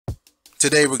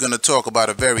Today we're going to talk about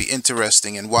a very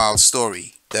interesting and wild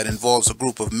story that involves a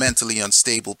group of mentally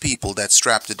unstable people that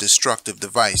strapped a destructive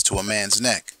device to a man's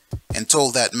neck and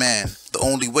told that man the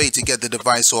only way to get the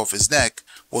device off his neck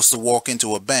was to walk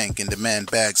into a bank and demand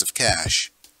bags of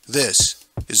cash. This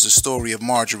is the story of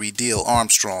Marjorie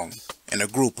Diehl-Armstrong and a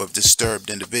group of disturbed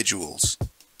individuals.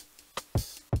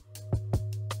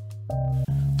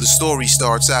 The story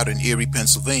starts out in Erie,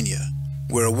 Pennsylvania,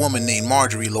 where a woman named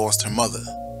Marjorie lost her mother.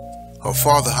 Her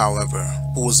father, however,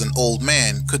 who was an old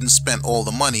man, couldn't spend all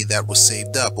the money that was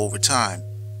saved up over time,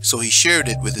 so he shared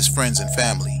it with his friends and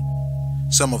family.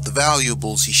 Some of the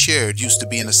valuables he shared used to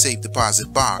be in a safe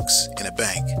deposit box in a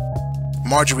bank.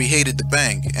 Marjorie hated the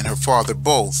bank and her father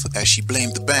both, as she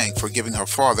blamed the bank for giving her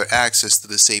father access to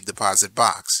the safe deposit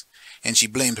box, and she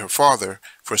blamed her father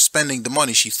for spending the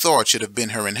money she thought should have been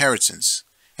her inheritance,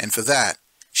 and for that,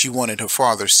 she wanted her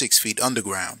father 6 feet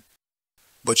underground.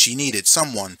 But she needed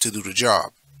someone to do the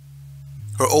job.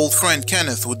 Her old friend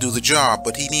Kenneth would do the job,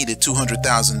 but he needed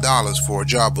 $200,000 for a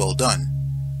job well done.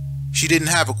 She didn't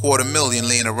have $250,000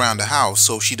 laying around the house,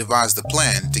 so she devised a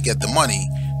plan to get the money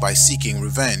by seeking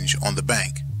revenge on the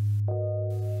bank.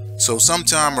 So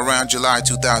sometime around July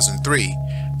 2003,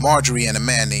 Marjorie and a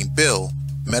man named Bill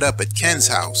met up at Ken's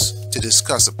house to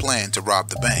discuss a plan to rob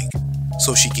the bank,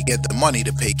 so she could get the money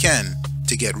to pay Ken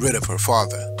to get rid of her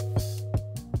father.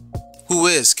 Who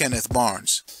is Kenneth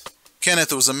Barnes?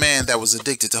 Kenneth was a man that was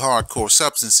addicted to hardcore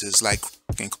substances like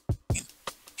crack and cocaine.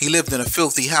 He lived in a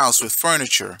filthy house with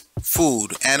furniture,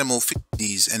 food, animal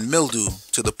feces, and mildew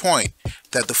to the point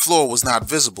that the floor was not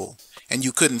visible and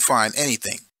you couldn't find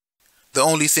anything. The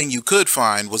only thing you could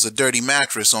find was a dirty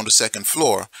mattress on the second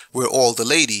floor where all the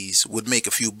ladies would make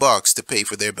a few bucks to pay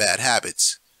for their bad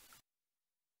habits.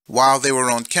 While they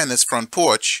were on Kenneth's front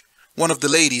porch, one of the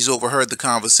ladies overheard the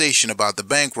conversation about the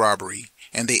bank robbery,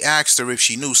 and they asked her if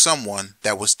she knew someone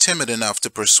that was timid enough to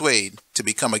persuade to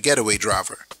become a getaway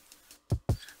driver.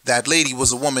 That lady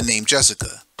was a woman named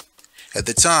Jessica. At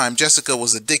the time, Jessica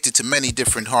was addicted to many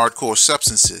different hardcore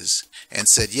substances and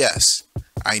said, "Yes,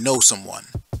 I know someone."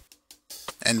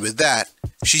 And with that,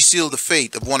 she sealed the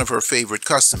fate of one of her favorite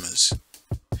customers.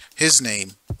 His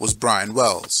name was Brian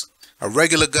Wells, a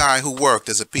regular guy who worked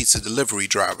as a pizza delivery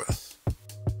driver.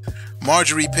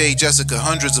 Marjorie paid Jessica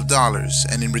hundreds of dollars,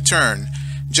 and in return,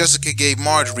 Jessica gave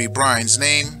Marjorie Brian's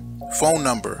name, phone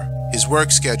number, his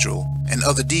work schedule, and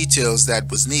other details that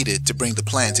was needed to bring the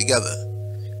plan together.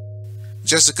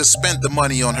 Jessica spent the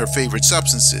money on her favorite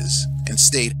substances and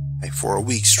stayed high for a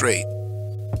week straight.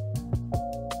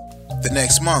 The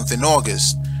next month, in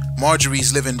August,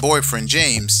 Marjorie's live-in boyfriend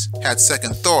James had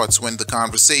second thoughts when the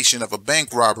conversation of a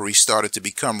bank robbery started to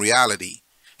become reality.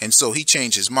 And so he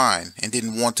changed his mind and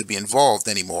didn't want to be involved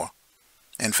anymore.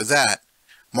 And for that,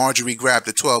 Marjorie grabbed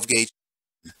a 12-gauge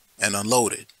and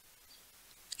unloaded.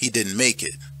 He didn't make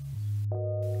it.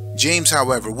 James,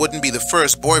 however, wouldn't be the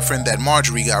first boyfriend that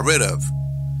Marjorie got rid of.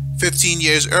 15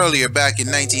 years earlier, back in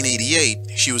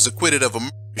 1988, she was acquitted of a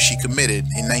murder she committed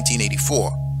in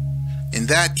 1984. In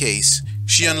that case,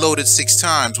 she unloaded 6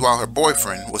 times while her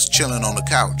boyfriend was chilling on the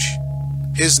couch.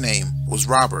 His name was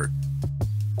Robert.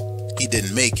 He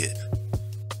didn't make it,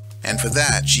 and for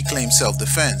that she claimed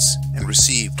self-defense and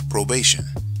received probation.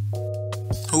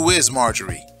 Who is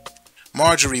Marjorie?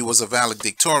 Marjorie was a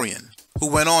valedictorian who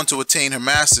went on to attain her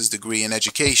master's degree in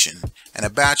education and a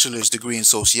bachelor's degree in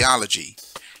sociology,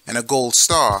 and a gold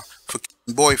star for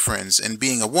killing boyfriends and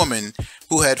being a woman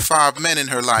who had 5 men in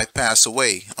her life pass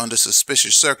away under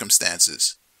suspicious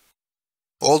circumstances.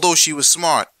 Although she was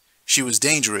smart, she was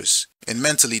dangerous and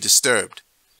mentally disturbed.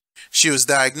 She was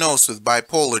diagnosed with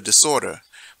bipolar disorder,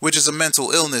 which is a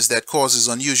mental illness that causes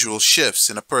unusual shifts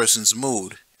in a person's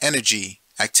mood, energy,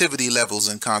 activity levels,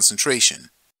 and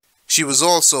concentration. She was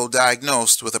also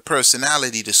diagnosed with a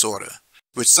personality disorder,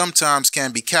 which sometimes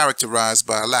can be characterized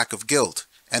by a lack of guilt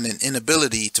and an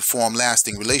inability to form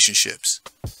lasting relationships.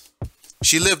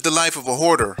 She lived the life of a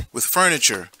hoarder with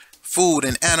furniture, food,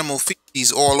 and animal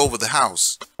feces all over the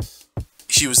house.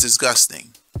 She was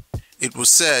disgusting. It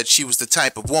was said she was the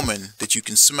type of woman that you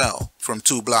can smell from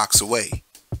 2 blocks away.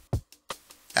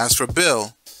 As for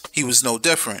Bill, he was no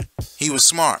different. He was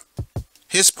smart.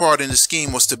 His part in the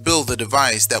scheme was to build a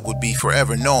device that would be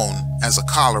forever known as a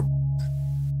collar.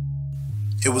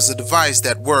 It was a device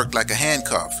that worked like a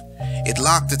handcuff. It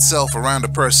locked itself around a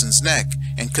person's neck,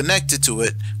 and connected to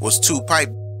it was 2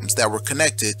 pipe bombs that were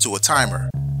connected to a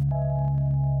timer.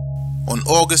 On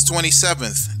August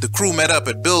 27th, the crew met up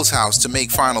at Bill's house to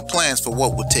make final plans for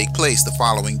what would take place the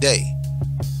following day.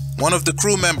 One of the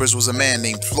crew members was a man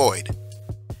named Floyd.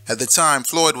 At the time,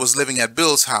 Floyd was living at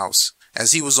Bill's house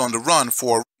as he was on the run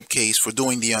for a case for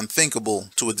doing the unthinkable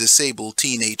to a disabled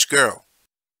teenage girl.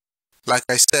 Like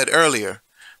I said earlier,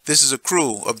 this is a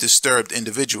crew of disturbed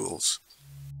individuals.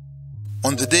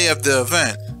 On the day of the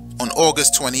event, on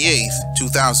August 28,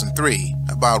 2003,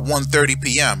 about 1:30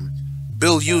 p.m.,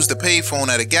 Bill used a payphone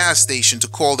at a gas station to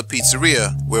call the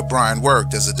pizzeria where Brian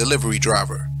worked as a delivery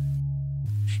driver.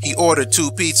 He ordered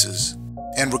 2 pizzas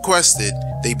and requested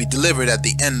they be delivered at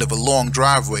the end of a long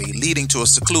driveway leading to a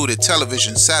secluded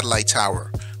television satellite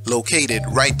tower located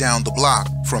right down the block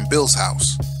from Bill's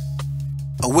house.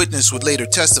 A witness would later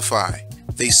testify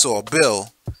they saw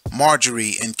Bill,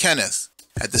 Marjorie, and Kenneth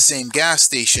at the same gas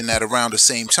station at around the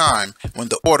same time when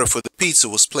the order for the pizza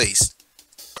was placed.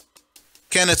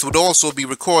 Kenneth would also be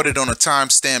recorded on a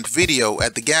time-stamped video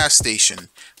at the gas station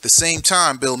the same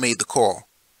time Bill made the call.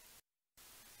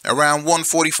 Around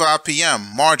 1:45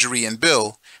 p.m., Marjorie and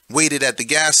Bill waited at the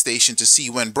gas station to see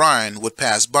when Brian would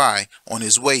pass by on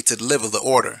his way to deliver the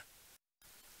order.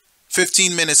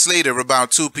 15 minutes later,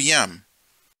 about 2 p.m.,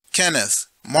 Kenneth,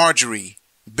 Marjorie,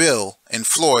 Bill, and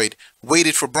Floyd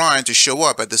waited for Brian to show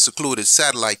up at the secluded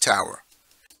satellite tower.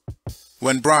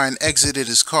 When Brian exited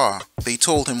his car, they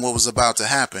told him what was about to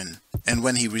happen, and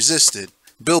when he resisted,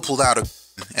 Bill pulled out a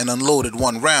gun and unloaded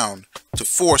 1 round to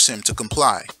force him to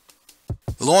comply.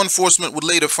 Law enforcement would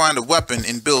later find a weapon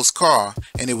in Bill's car,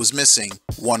 and it was missing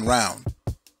 1 round.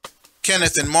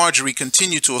 Kenneth and Marjorie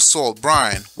continued to assault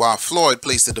Brian while Floyd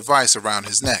placed a device around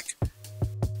his neck.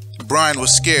 Brian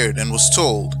was scared and was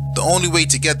told the only way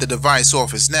to get the device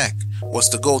off his neck was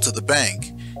to go to the bank,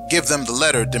 give them the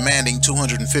letter demanding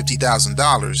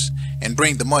 $250,000, and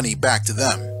bring the money back to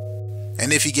them.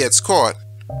 And if he gets caught,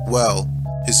 well,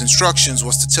 his instructions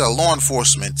was to tell law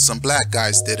enforcement some black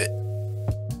guys did it.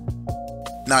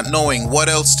 Not knowing what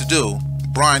else to do,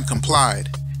 Brian complied,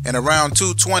 and around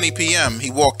 2:20 p.m.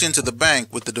 he walked into the bank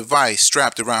with the device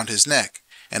strapped around his neck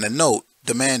and a note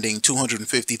demanding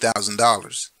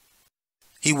 $250,000.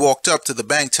 He walked up to the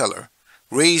bank teller,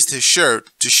 raised his shirt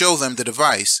to show them the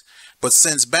device, but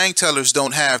since bank tellers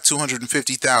don't have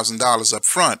 $250,000 up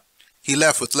front, he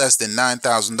left with less than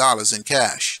 $9,000 in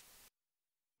cash.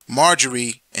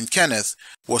 Marjorie and Kenneth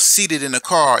were seated in a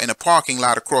car in a parking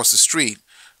lot across the street,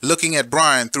 looking at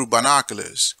Brian through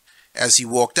binoculars as he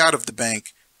walked out of the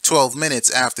bank 12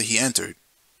 minutes after he entered.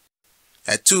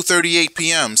 At 2:38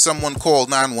 p.m., someone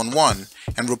called 911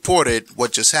 and reported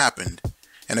what just happened,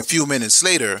 and a few minutes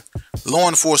later, law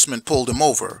enforcement pulled him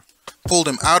over, pulled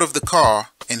him out of the car,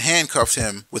 and handcuffed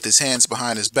him with his hands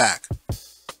behind his back.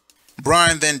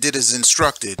 Brian then did as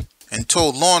instructed and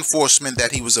told law enforcement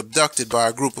that he was abducted by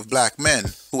a group of black men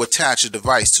who attached a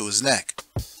device to his neck.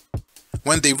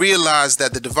 When they realized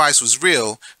that the device was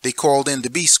real, they called in the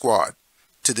B Squad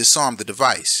to disarm the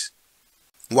device.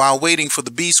 While waiting for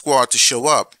the B Squad to show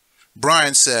up,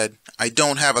 Brian said, "I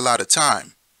don't have a lot of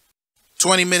time."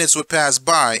 20 minutes would pass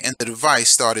by and the device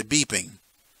started beeping.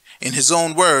 In his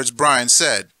own words, Brian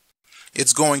said,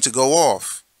 "It's going to go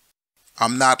off.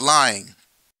 I'm not lying."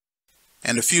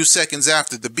 And a few seconds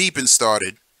after the beeping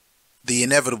started, the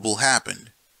inevitable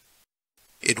happened.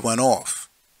 It went off.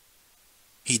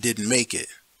 He didn't make it.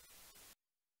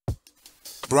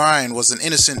 Brian was an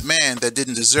innocent man that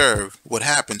didn't deserve what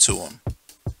happened to him.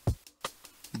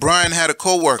 Brian had a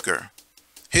co-worker.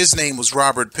 His name was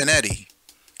Robert Panetti,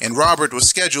 and Robert was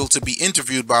scheduled to be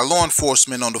interviewed by law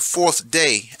enforcement on the 4th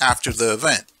day after the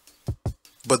event.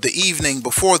 But the evening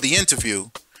before the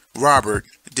interview, Robert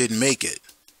didn't make it.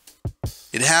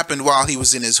 It happened while he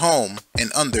was in his home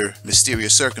and under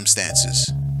mysterious circumstances.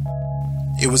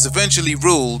 It was eventually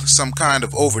ruled some kind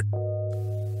of overdose.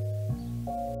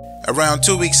 Around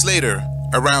 2 weeks later,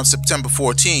 around September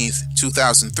 14th,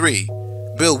 2003,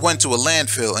 Bill went to a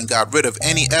landfill and got rid of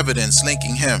any evidence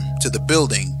linking him to the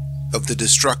building of the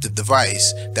destructive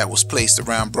device that was placed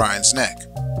around Brian's neck.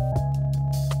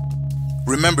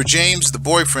 Remember James, the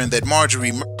boyfriend that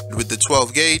Marjorie murdered with the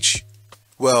 12 gauge?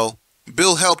 Well,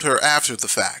 Bill helped her after the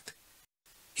fact.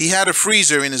 He had a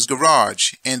freezer in his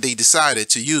garage and they decided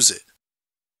to use it.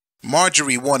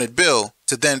 Marjorie wanted Bill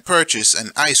to then purchase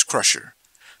an ice crusher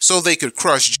so they could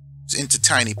crush James into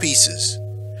tiny pieces.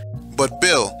 But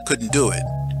Bill couldn't do it.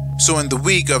 So in the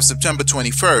week of September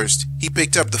 21st, he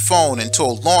picked up the phone and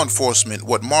told law enforcement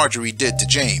what Marjorie did to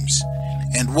James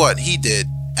and what he did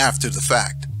after the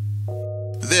fact.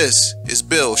 This is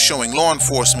Bill showing law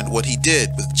enforcement what he did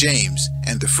with James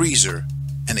and the freezer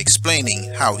and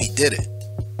explaining how he did it.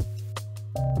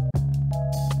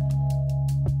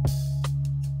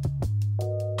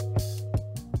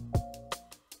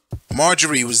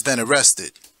 Marjorie was then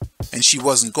arrested, and she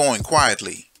wasn't going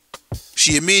quietly.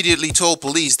 She immediately told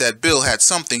police that Bill had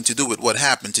something to do with what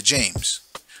happened to James.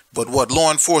 But what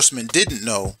law enforcement didn't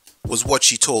know was what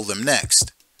she told them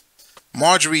next.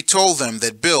 Marjorie told them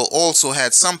that Bill also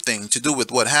had something to do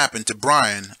with what happened to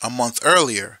Brian a month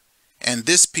earlier, and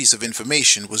this piece of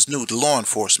information was new to law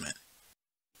enforcement.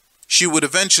 She would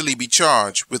eventually be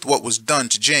charged with what was done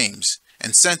to James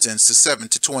and sentenced to 7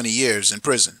 to 20 years in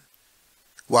prison.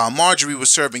 While Marjorie was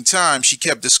serving time, she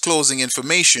kept disclosing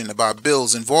information about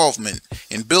Bill's involvement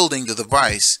in building the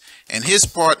device and his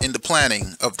part in the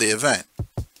planning of the event.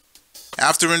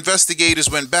 After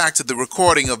investigators went back to the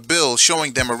recording of Bill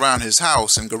showing them around his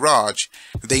house and garage,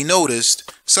 they noticed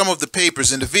some of the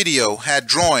papers in the video had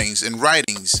drawings and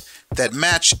writings that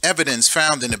matched evidence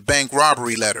found in a bank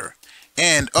robbery letter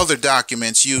and other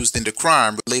documents used in the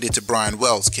crime related to Brian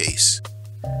Wells' case.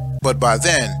 But by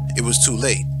then, it was too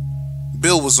late.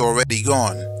 Bill was already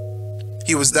gone.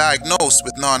 He was diagnosed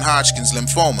with non-Hodgkin's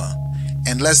lymphoma,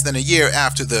 and less than a year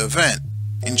after the event,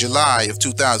 in July of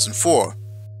 2004,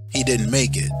 he didn't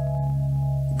make it.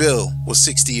 Bill was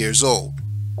 60 years old.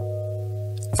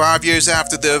 5 years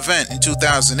after the event in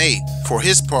 2008, for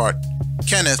his part,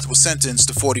 Kenneth was sentenced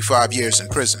to 45 years in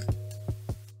prison.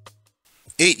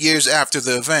 8 years after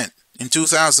the event, in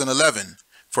 2011,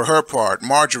 for her part,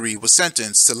 Marjorie was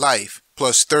sentenced to life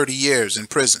plus 30 years in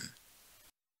prison.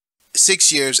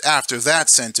 6 years after that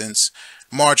sentence,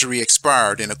 Marjorie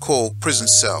expired in a cold prison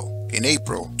cell in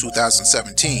April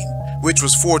 2017, which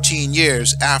was 14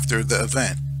 years after the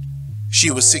event.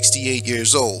 She was 68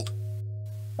 years old.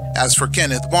 As for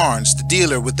Kenneth Barnes, the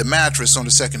dealer with the mattress on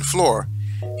the second floor,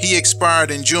 he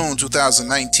expired in June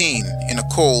 2019 in a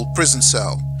cold prison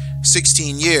cell,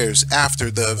 16 years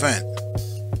after the event.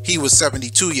 He was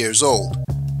 72 years old.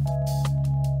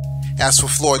 As for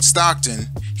Floyd Stockton,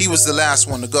 he was the last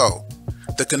one to go.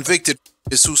 The convicted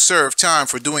is who served time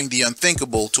for doing the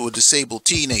unthinkable to a disabled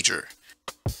teenager.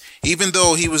 Even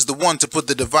though he was the one to put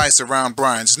the device around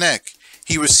Brian's neck,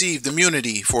 he received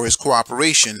immunity for his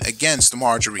cooperation against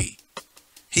Marjorie.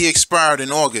 He expired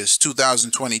in August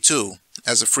 2022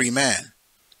 as a free man,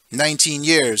 19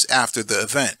 years after the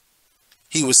event.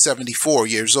 He was 74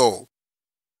 years old.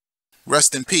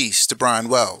 Rest in peace to Brian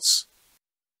Wells.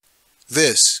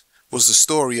 This was the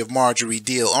story of Marjorie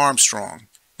Diehl-Armstrong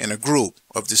and a group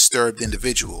of disturbed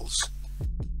individuals.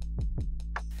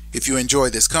 If you enjoy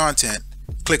this content,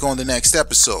 click on the next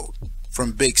episode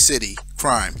from Big City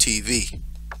Crime TV.